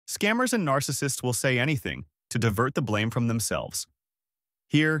Scammers and narcissists will say anything to divert the blame from themselves.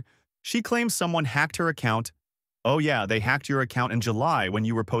 Here, she claims someone hacked her account. Oh yeah, they hacked your account in July when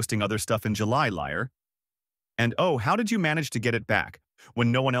you were posting other stuff in July, liar. And oh, how did you manage to get it back when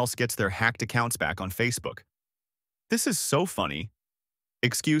no one else gets their hacked accounts back on Facebook? This is so funny.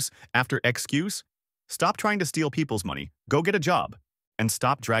 Excuse after excuse? Stop trying to steal people's money, go get a job, and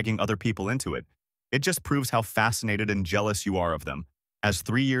stop dragging other people into it. It just proves how fascinated and jealous you are of them, as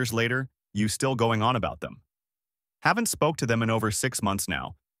 3 years later, you still going on about them. Haven't spoke to them in over 6 months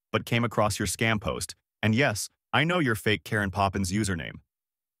now, but came across your scam post, and yes, I know your fake Karen Poppins username.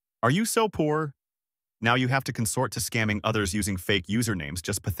 Are you so poor? Now you have to consort to scamming others using fake usernames,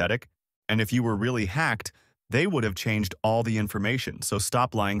 just pathetic. And if you were really hacked, they would have changed all the information, so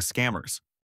stop lying, scammers.